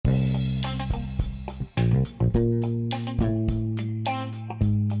The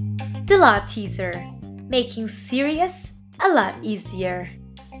Law Teaser, making serious a lot easier.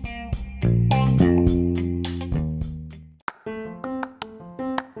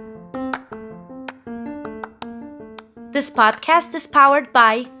 This podcast is powered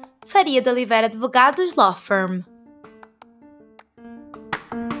by Faria de Oliveira Advogados Law Firm.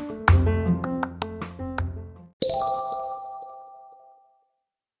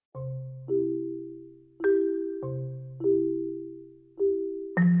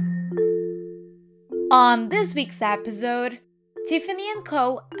 On this week's episode, Tiffany &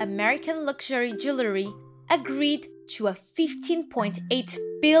 Co., American luxury jewelry, agreed to a $15.8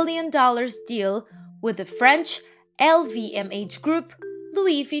 billion deal with the French LVMH group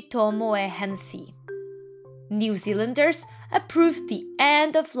Louis Vuitton Moët Hennessy. New Zealanders approved the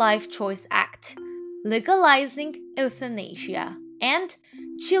End of Life Choice Act, legalizing euthanasia, and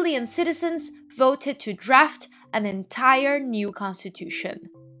Chilean citizens voted to draft an entire new constitution.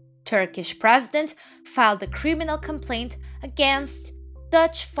 Turkish President filed a criminal complaint against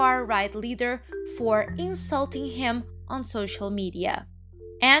Dutch far-right leader for insulting him on social media.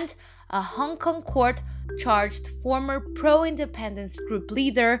 And a Hong Kong court charged former pro-independence group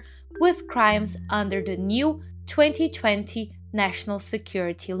leader with crimes under the new 2020 national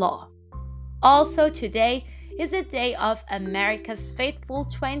security law. Also today is the day of America's fateful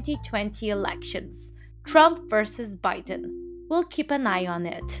 2020 elections, Trump versus Biden. We'll keep an eye on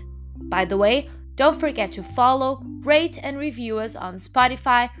it. By the way, don't forget to follow, rate, and review us on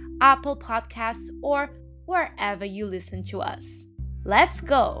Spotify, Apple Podcasts, or wherever you listen to us. Let's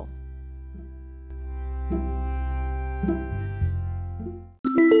go!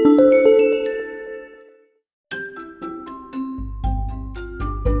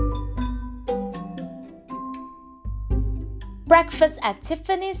 Breakfast at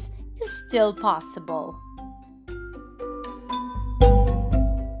Tiffany's is still possible.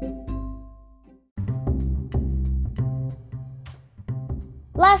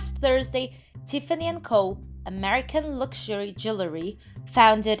 Last Thursday, Tiffany & Co., American luxury jewelry,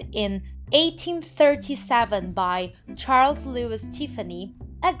 founded in 1837 by Charles Lewis Tiffany,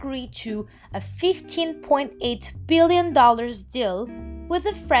 agreed to a $15.8 billion deal with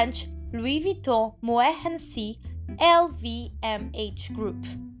the French Louis Vuitton Moët Hennessy LVMH group.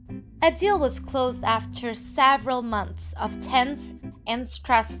 A deal was closed after several months of tense and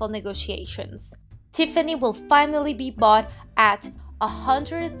stressful negotiations. Tiffany will finally be bought at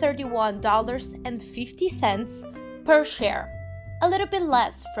 $131.50 per share, a little bit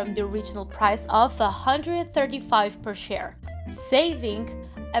less from the original price of $135 per share, saving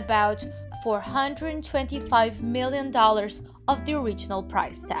about $425 million of the original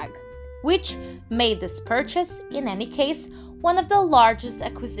price tag, which made this purchase, in any case, one of the largest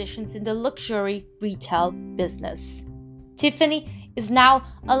acquisitions in the luxury retail business. Tiffany is now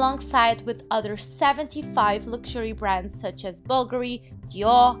alongside with other 75 luxury brands such as Bulgari,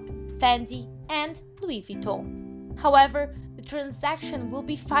 Dior, Fendi, and Louis Vuitton. However, the transaction will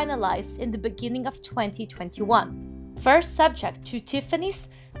be finalized in the beginning of 2021, first subject to Tiffany's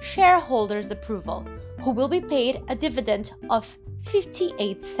shareholders' approval, who will be paid a dividend of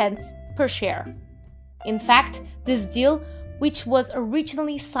 58 cents per share. In fact, this deal, which was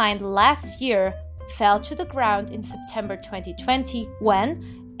originally signed last year, fell to the ground in September 2020 when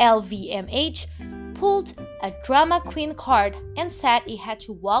LVMH pulled a drama queen card and said it had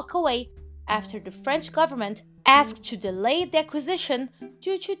to walk away after the French government asked to delay the acquisition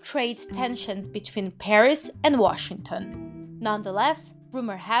due to trade tensions between Paris and Washington. Nonetheless,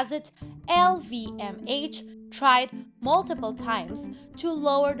 rumor has it, LVMH tried multiple times to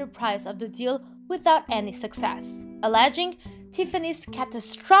lower the price of the deal without any success, alleging Tiffany's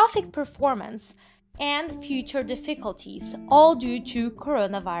catastrophic performance and future difficulties, all due to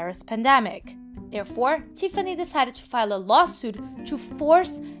coronavirus pandemic. Therefore, Tiffany decided to file a lawsuit to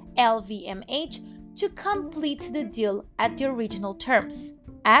force LVMH to complete the deal at the original terms,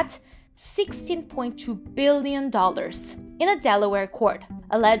 at $16.2 billion, in a Delaware court,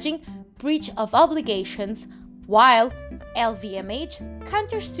 alleging breach of obligations, while LVMH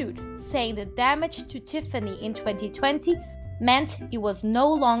countersued, saying the damage to Tiffany in 2020 meant it was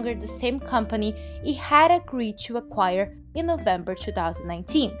no longer the same company it had agreed to acquire in November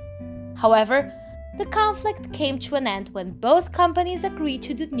 2019. However, the conflict came to an end when both companies agreed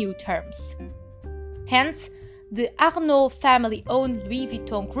to the new terms. Hence, the Arnault family-owned Louis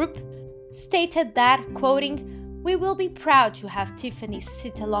Vuitton group stated that, quoting, "We will be proud to have Tiffany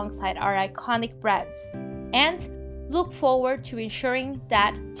sit alongside our iconic brands and look forward to ensuring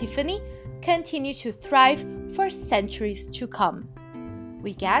that Tiffany continues to thrive for centuries to come."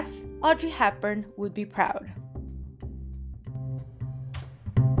 We guess Audrey Hepburn would be proud.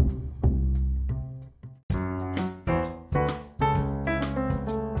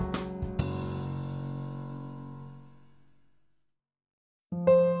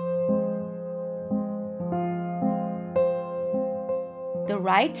 The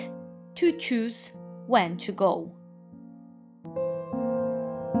right to choose when to go.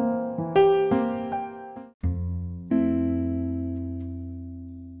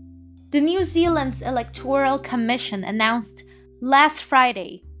 The New Zealand's Electoral Commission announced last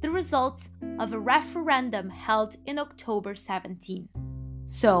Friday the results of a referendum held in October 17.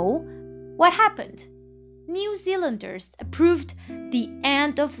 So, what happened? New Zealanders approved the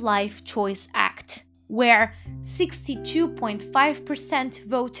End of Life Choice Act, where 62.5%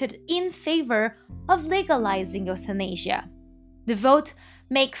 voted in favor of legalizing euthanasia. The vote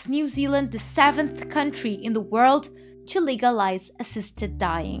makes New Zealand the 7th country in the world to legalize assisted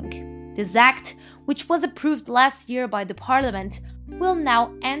dying. This act, which was approved last year by the Parliament, will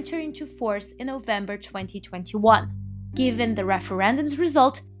now enter into force in November 2021, given the referendum's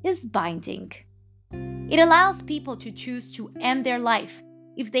result is binding. It allows people to choose to end their life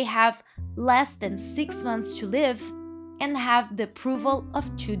if they have less than 6 months to live and have the approval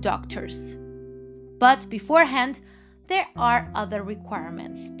of 2 doctors. But beforehand, there are other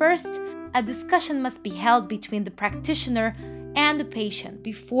requirements. First, a discussion must be held between the practitioner and the patient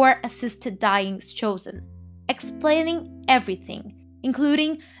before assisted dying is chosen, explaining everything,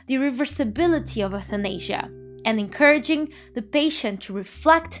 including the reversibility of euthanasia, and encouraging the patient to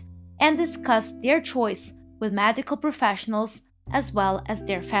reflect and discuss their choice with medical professionals as well as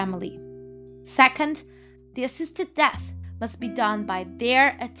their family. Second, the assisted death must be done by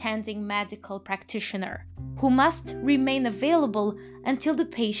their attending medical practitioner, who must remain available until the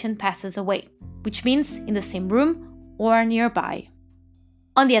patient passes away, which means in the same room or nearby.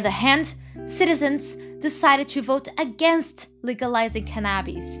 On the other hand, citizens decided to vote against legalizing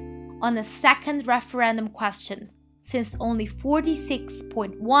cannabis on a second referendum question, since only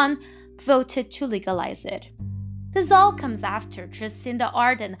 46.1% voted to legalize it. This all comes after Jacinda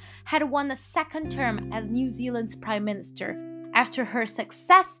Ardern had won a second term as New Zealand's Prime Minister after her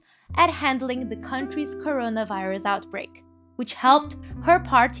success at handling the country's coronavirus outbreak, which helped her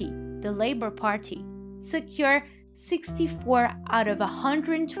party, the Labour Party, secure 64 out of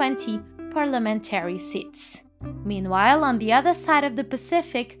 120 parliamentary seats. Meanwhile, on the other side of the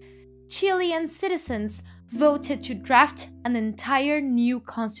Pacific, Chilean citizens voted to draft an entire new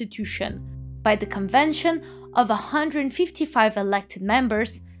constitution by the convention of 155 elected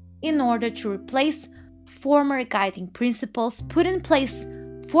members in order to replace former guiding principles put in place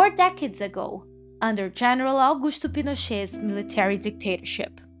 4 decades ago under General Augusto Pinochet's military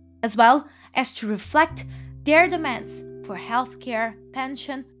dictatorship, as well as to reflect their demands for healthcare,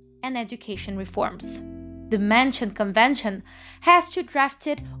 pension, and education reforms. The mentioned convention has to draft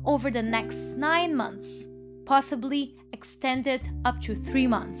it over the next 9 months, possibly extended up to 3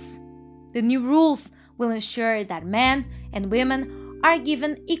 months. The new rules will ensure that men and women are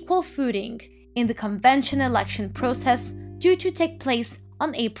given equal footing in the convention election process due to take place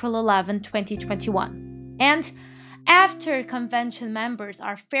on April 11, 2021. And after convention members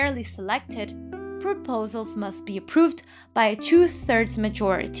are fairly selected, proposals must be approved by a 2/3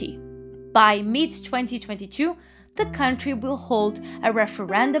 majority. By mid-2022, the country will hold a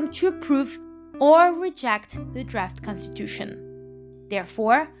referendum to approve or reject the draft constitution.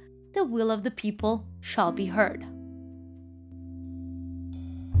 Therefore, the will of the people shall be heard.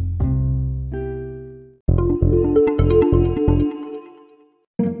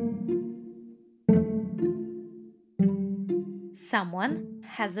 Someone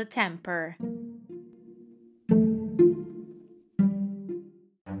has a temper.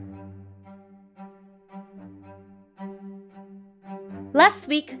 Last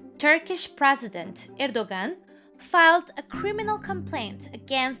week, Turkish President Erdogan filed a criminal complaint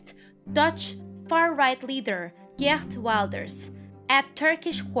against Dutch far-right leader Geert Wilders at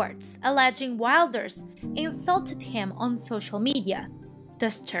Turkish courts, alleging Wilders insulted him on social media.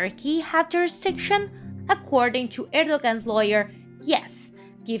 Does Turkey have jurisdiction? According to Erdogan's lawyer, yes,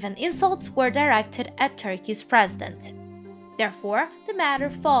 given insults were directed at Turkey's president. Therefore, the matter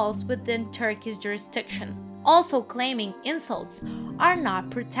falls within Turkey's jurisdiction, also claiming insults are not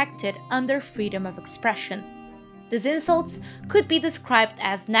protected under freedom of expression. These insults could be described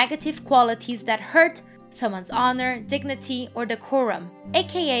as negative qualities that hurt someone's honor, dignity, or decorum,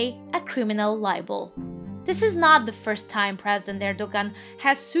 aka a criminal libel. This is not the first time President Erdogan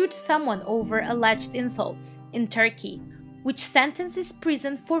has sued someone over alleged insults in Turkey, which sentences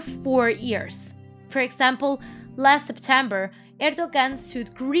prison for 4 years. For example, Last September, Erdogan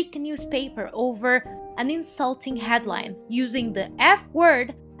sued Greek newspaper over an insulting headline using the F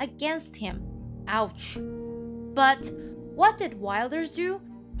word against him. Ouch. But what did Wilders do?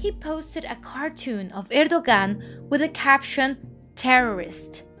 He posted a cartoon of Erdogan with a caption,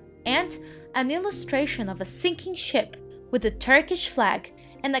 "terrorist," and an illustration of a sinking ship with a Turkish flag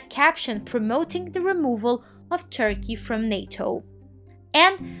and a caption promoting the removal of Turkey from NATO.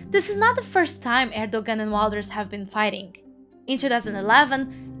 And this is not the first time Erdogan and Wilders have been fighting. In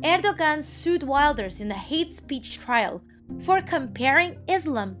 2011, Erdogan sued Wilders in a hate speech trial for comparing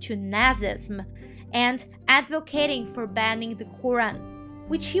Islam to Nazism and advocating for banning the Quran,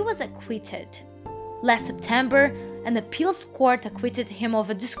 which he was acquitted. Last September, an appeals court acquitted him of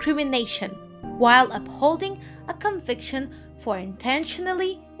a discrimination while upholding a conviction for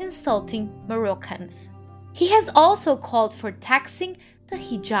intentionally insulting Moroccans. He has also called for taxing the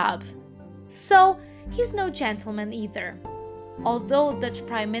hijab. So, he's no gentleman either. Although Dutch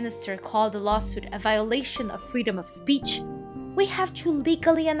Prime Minister called the lawsuit a violation of freedom of speech, we have to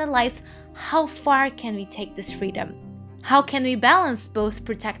legally analyze how far can we take this freedom. How can we balance both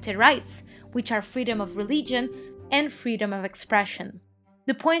protected rights, which are freedom of religion and freedom of expression?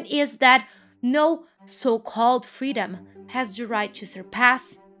 The point is that no so-called freedom has the right to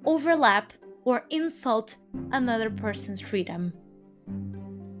surpass, overlap, or insult another person's freedom.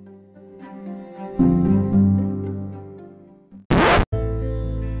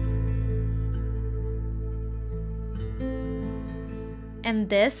 And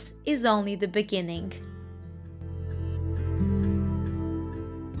this is only the beginning.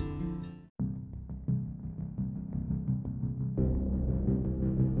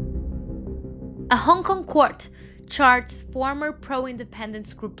 A Hong Kong court charged former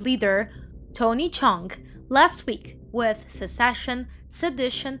pro-independence group leader Tony Chong last week with secession,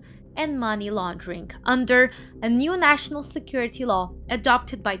 sedition, and money laundering under a new national security law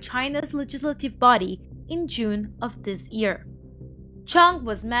adopted by China's legislative body in June of this year. Chong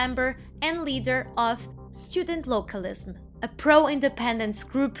was member and leader of Student Localism, a pro-independence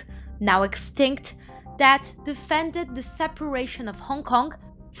group, now extinct, that defended the separation of Hong Kong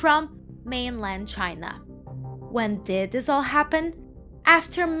from mainland China. When did this all happen?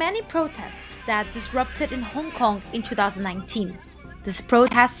 After many protests that disrupted in Hong Kong in 2019. These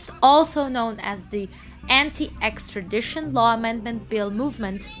protests, also known as the Anti-Extradition Law Amendment Bill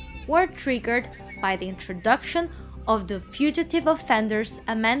movement, were triggered by the introduction of the Fugitive Offenders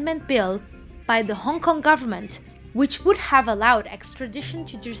Amendment Bill by the Hong Kong government, which would have allowed extradition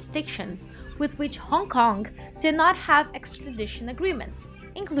to jurisdictions with which Hong Kong did not have extradition agreements,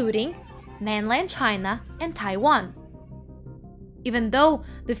 including mainland China and Taiwan. Even though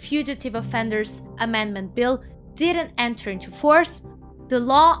the Fugitive Offenders Amendment Bill didn't enter into force, the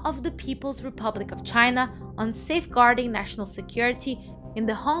Law of the People's Republic of China on Safeguarding National Security in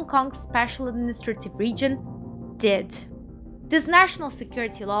the Hong Kong Special Administrative Region did. This national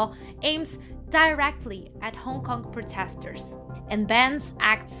security law aims directly at Hong Kong protesters and bans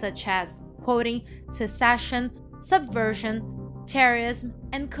acts such as, quoting, secession, subversion, terrorism,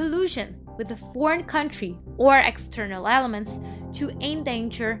 and collusion with a foreign country or external elements to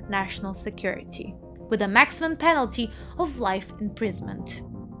endanger national security, with a maximum penalty of life imprisonment.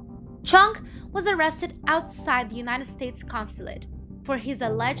 Chong was arrested outside the United States consulate for his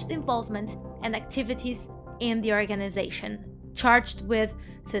alleged involvement and activities in the organization, charged with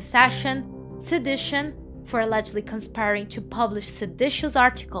secession, sedition for allegedly conspiring to publish seditious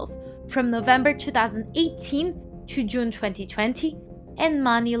articles from November 2018 to June 2020, and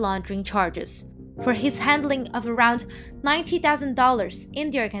money laundering charges for his handling of around $90,000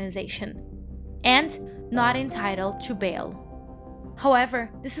 in the organization, and not entitled to bail. However,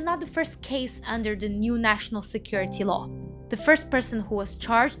 this is not the first case under the new national security law. The first person who was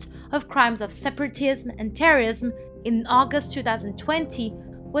charged of crimes of separatism and terrorism in August 2020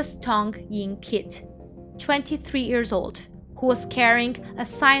 was Tong Yin Kit, 23 years old, who was carrying a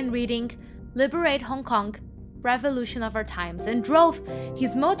sign reading "Liberate Hong Kong, Revolution of Our Times," and drove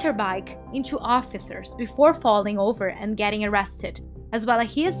his motorbike into officers before falling over and getting arrested, as well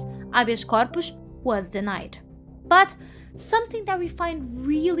as his habeas corpus was denied. But something that we find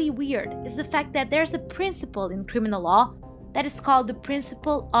really weird is the fact that there's a principle in criminal law that is called the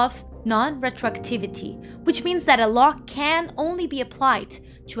principle of non-retroactivity, which means that a law can only be applied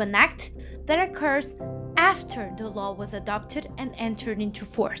to an act that occurs after the law was adopted and entered into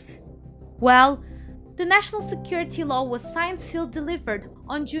force. Well, the national security law was signed, sealed, delivered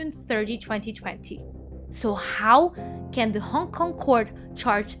on June 30, 2020. So how can the Hong Kong court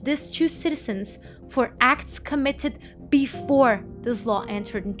charge these two citizens for acts committed before this law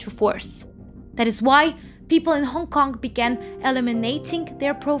entered into force? That is why People in Hong Kong began eliminating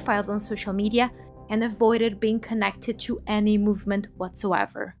their profiles on social media and avoided being connected to any movement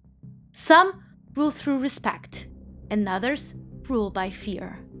whatsoever. Some rule through respect, and others rule by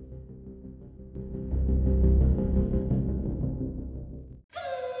fear.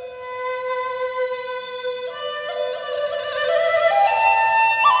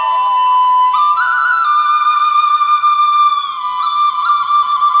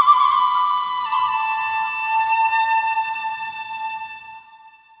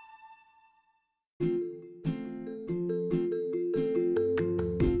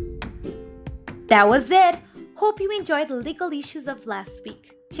 That was it! Hope you enjoyed the legal issues of last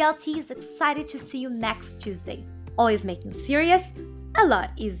week. TLT is excited to see you next Tuesday, always making serious a lot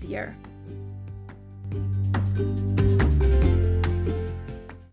easier.